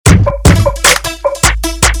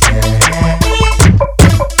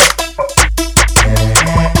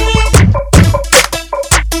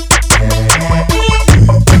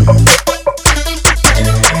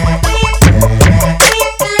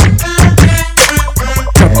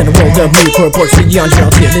world of new corporate beyond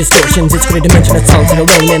reality of distortions. It's great dimension of solitude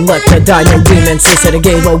alone and left to die. No demons, so said I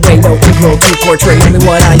gave away no evil to portray only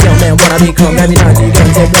what I am and what I become. Every night you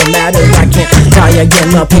guns, it won't matter. I can't die again.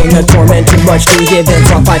 The pain, the torment, too much to give in.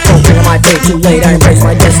 So if I fulfill my fate too late, I embrace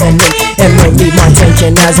my destiny and relieve my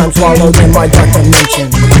tension as I'm swallowed in my dark dimension.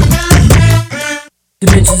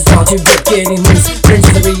 Dimensions start to get getting loose. Fringes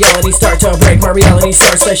of reality start to break. My reality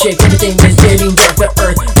starts to shake. Everything is getting dark. The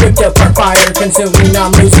earth ripped apart, fire consuming. I'm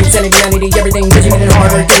losing sanity. Everything is getting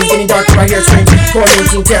harder. Things getting darker. I hear screams,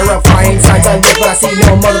 tormenting, terrifying sights. I look but I see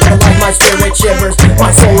no motherfucker like my spirit shivers. My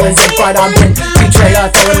soul is in fright. I've been betrayed. I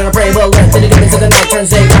fell it and I pray, but left in the demons of the night turns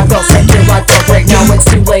day. I felt secure. I felt break. Now it's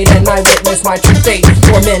too late and I witness my true fate.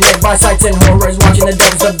 Tormented by sights and horrors, watching the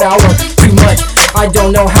devils devour. Too much. I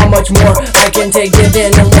don't know how much more I can take it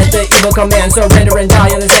in and let the evil command surrender and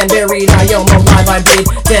die in the sand buried. I am alive, I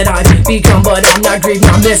breathe, that I've become, but I'm not grieved,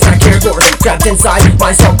 not missed, not cared for. Trapped inside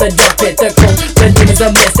myself, the dark pit, the cold, the demons,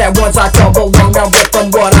 the mist that once I felt belonged. I'm ripped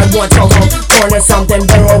from what I once held on, torn to something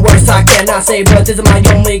better or worse. I cannot say, but this is my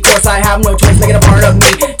only course. I have no choice, make it a part of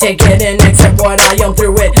me. Take it in, accept what I am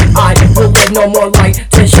through it. I will live, no more light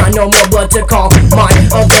to shine, no more blood to call mine.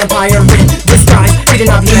 A vampire in disguise,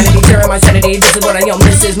 feeding off humanity, tearing my sanity. This is what I am,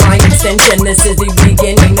 this is my extension. This is the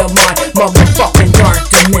beginning of my motherfucking dark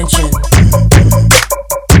dimension.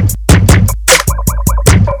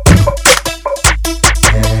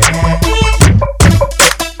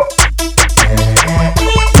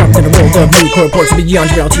 Of new corporate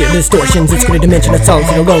beyond reality of distortions. It's great dimension of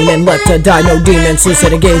solitude alone and left to die. No demons, so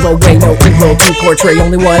said I gave away no evil to portray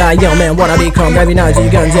only what I am and what I become. Every night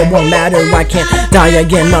you guns, it won't matter. I can't die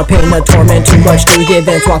again. The pain, the torment, too much to give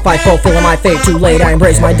in. So if I fulfill my fate too late, I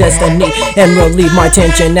embrace my destiny and relieve my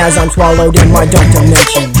tension as I'm swallowed in my dark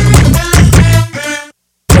dimension.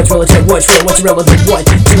 What's relative, what's real, what's irrelevant, what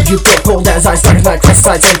do you feel cold as I start like cross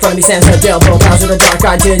sights in front of me stands the devil, powers of the dark.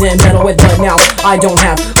 I didn't meddle with, but now I don't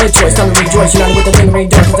have a choice. Time to rejoice, united with the lingering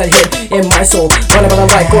darkness that hid in my soul. Running by the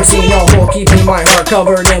light, foreseeing a hole, keeping my heart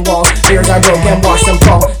covered in walls. Fears I broke and watched them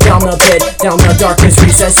fall down the pit, down the darkest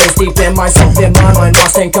recesses deep in myself, in my mind,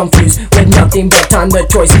 lost and confused with nothing but time. The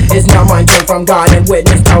choice is now mine, turn from God and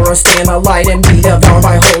witness power, stay in the light and be devoured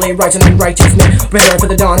by holy rights and righteous men. Prepare for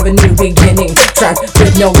the dawn of a new beginning, trapped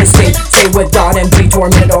with no escape, stay with God and be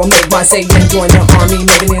tormented. I'll make my Satan join the army,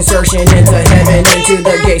 making the insertion into heaven, into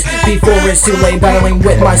the gates before it's too late. Battling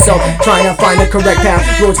with myself, trying to find the correct path.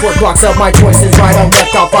 Roads fork blocks up, my choice is right. I'll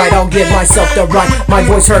left, I'll fight, I'll give myself the right. My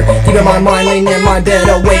voice hurt, deep in my mind, laying in my bed,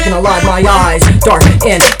 awake and alive. My eyes dark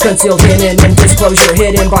and concealed, hidden in disclosure,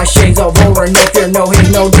 hidden by shades of horror. No fear, no hate,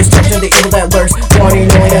 no destruction, the evil that lurks, wanting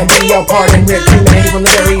only to be a part and rip humanity from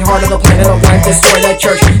the very heart of the planet of life. Destroy the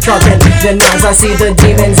church, sharpen the knives. I see the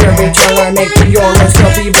demons every turn I make to your words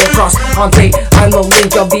of evil cross on fate. I'm the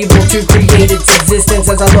link of evil to create its existence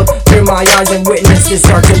as I look through my eyes and witness this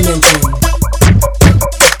dark dimension.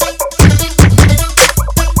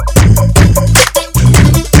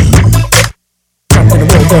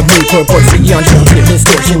 Of new corporate beyond reality of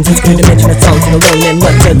distortions. It's great dimension of solitude alone and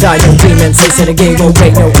left to die. No demons, so said I gave away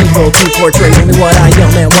no evil to portray only what I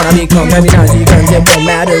am and what I become. Every night you guns, it won't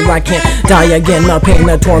matter. I can't die again. The pain,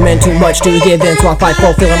 the torment, too much to give in. So if I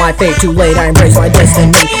fulfill my fate too late, I embrace my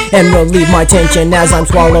destiny and relieve my tension as I'm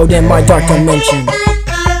swallowed in my dark dimension.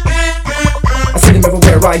 I see them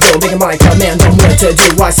everywhere I go, making my command on what to do.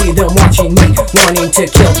 I see them watching me, wanting to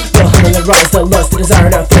kill. The hunger, the rise, the lust, the desire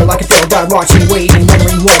to feel like I feel. God watching, waiting,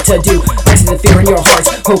 wondering what to do. I see the fear in your hearts,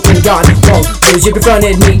 hoping God won't lose. You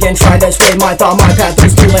confronted me and tried to sway my thought. My path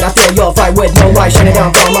is too late, I feel you'll fight with no light shining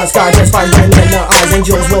down from the sky. Just fire in the eyes,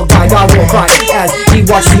 angels will die. God will cry as he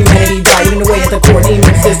watches humanity die. Eating away at the core,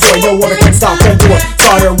 demons destroy. No order can stop the war,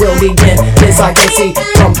 slaughter will begin. This I can see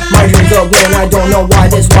from my dreams of when. I don't know why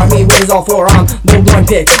this brought me, what is all for. I'm the one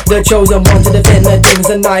pick, the chosen one to defend the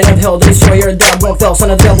demons, the night of hell, destroyer that won't fail.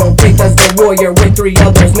 Son of the devil, picked as the warrior with three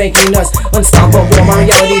others, making us unstoppable. My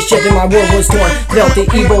reality shifted, my world was torn. Felt the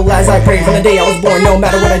evil as I prayed from the day I was born. No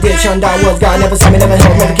matter what I did, shunned I was. God never saw me, never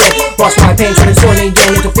held, never cared. Watch my pain, try to destroy me,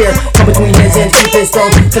 gain interfere. Come between his ends, keep his throne,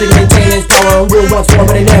 so to maintain his power and rule once more.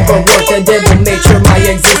 But it never worked, the devil made sure my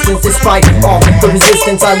existence, despite all the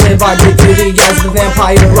resistance I live, I breathe through the eyes of the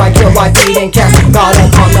vampire. I kill, I feed and cast God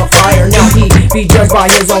upon the fire. Now he be judged by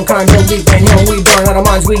his own kind, belief in him. We burn out our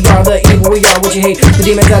minds, we are the evil, we are what you hate. The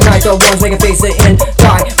demons at night, the ones making face the end,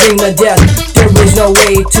 die, bring the death. There is no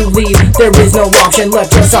way to leave, there is no option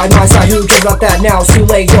left. Your side, my side, who cares about that now? It's too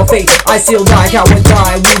late, your fate, I still die, coward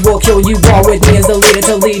die. We will kill you all with me as the leader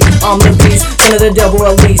to lead. I'm the beast, son of the devil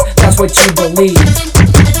at least, that's what you believe.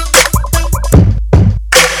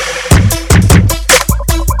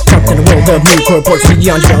 In a world of new purports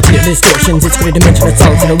beyond reality of distortions, it's great dimension of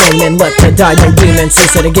solitude alone and left to die. No demons, so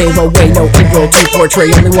said I gave away no evil to portray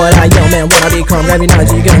only what I am and what I become. Grabbing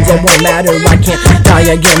knives and guns, it won't matter. I can't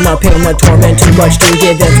die again. The pain, the torment, too much to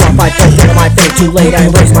give. That's why I felt into my fate too late. I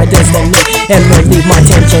embrace my destiny and relieve my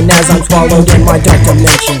tension as I'm swallowed in my dark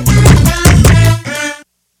dimension.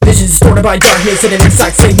 Vision distorted by darkness, and it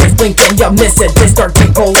excites sickness. Blink and you miss it. This dark deep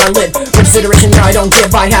hole I live. Consideration I don't give.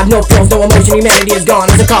 I have no feels, no emotion. Humanity is gone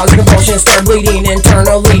as a cause of convulsion. Start bleeding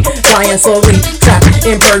internally, dying slowly. Trapped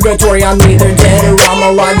in purgatory. I'm either dead or I'm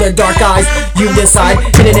alive. The dark eyes, you decide.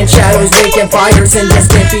 Hidden in shadows, waking fires, and just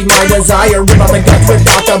can't feed my desire. Rip out the guts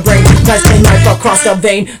without the brain. Nice clean knife across the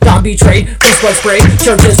vein. God betrayed, who's blood sprayed.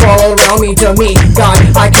 Churches fall around me. To me, God,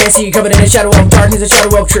 I can't see. Covered in a shadow of darkness, a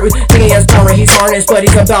shadow of truth. Thinking he has power, he's harnessed, but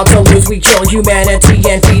he's about to lose. We kill humanity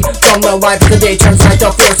and feed from the life of the day. Turns like the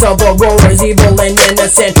force of Aurora is evil and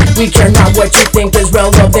innocent. We care not what you think is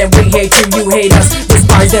relevant. We hate you hate us.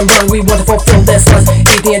 Despise and burn, we want to fulfill this lust.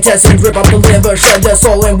 Eat the intestines, rip up the liver, shred the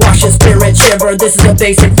soul and wash the spirit shiver. This is the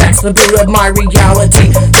basic facts, the beauty of my reality.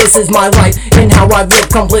 This is my life and how I've lived,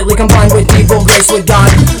 completely combined with evil grace with God.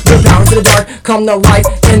 The powers of the dark come to life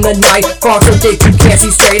in the night. Fog so thick you can't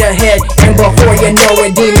see straight ahead, and before you know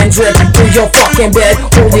it, demons drip through your fucking bed,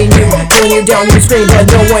 holding you, pulling you down, you scream, but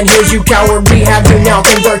no one hears you, coward. We have you now,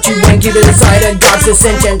 convert you and give it a side of God's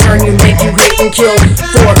ascension. Turn you, make you hate and kill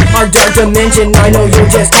for our dark dimension. I know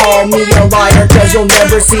you'll just call me a liar, cause you'll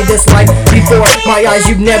never see this life before my eyes.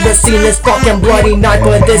 You've never seen this fucking bloody night,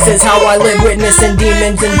 but this is how I live, witnessing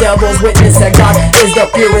demons and devils. Witness that God is the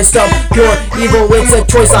purest of pure evil. It's a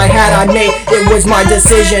choice I had, I made, it was my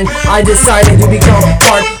decision. I decided to become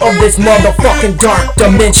part of this motherfucking dark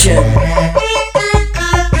dimension.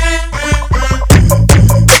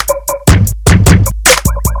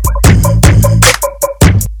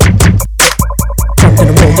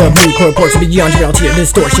 Of new purports beyond reality of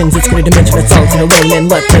distortions, it's great dimension of solitude alone and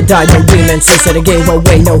left to die. No demons, so said I gave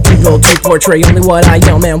away no evil to portray only what I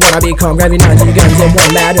am and what I become. Grabbing knives and guns, it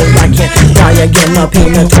won't matter. I can't die again. The pain,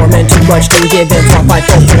 the torment, too much to give. That's why I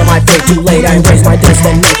felt into my fate too late. I embrace my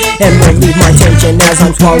destiny and relieve my tension as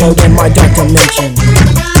I'm swallowed in my dark dimension.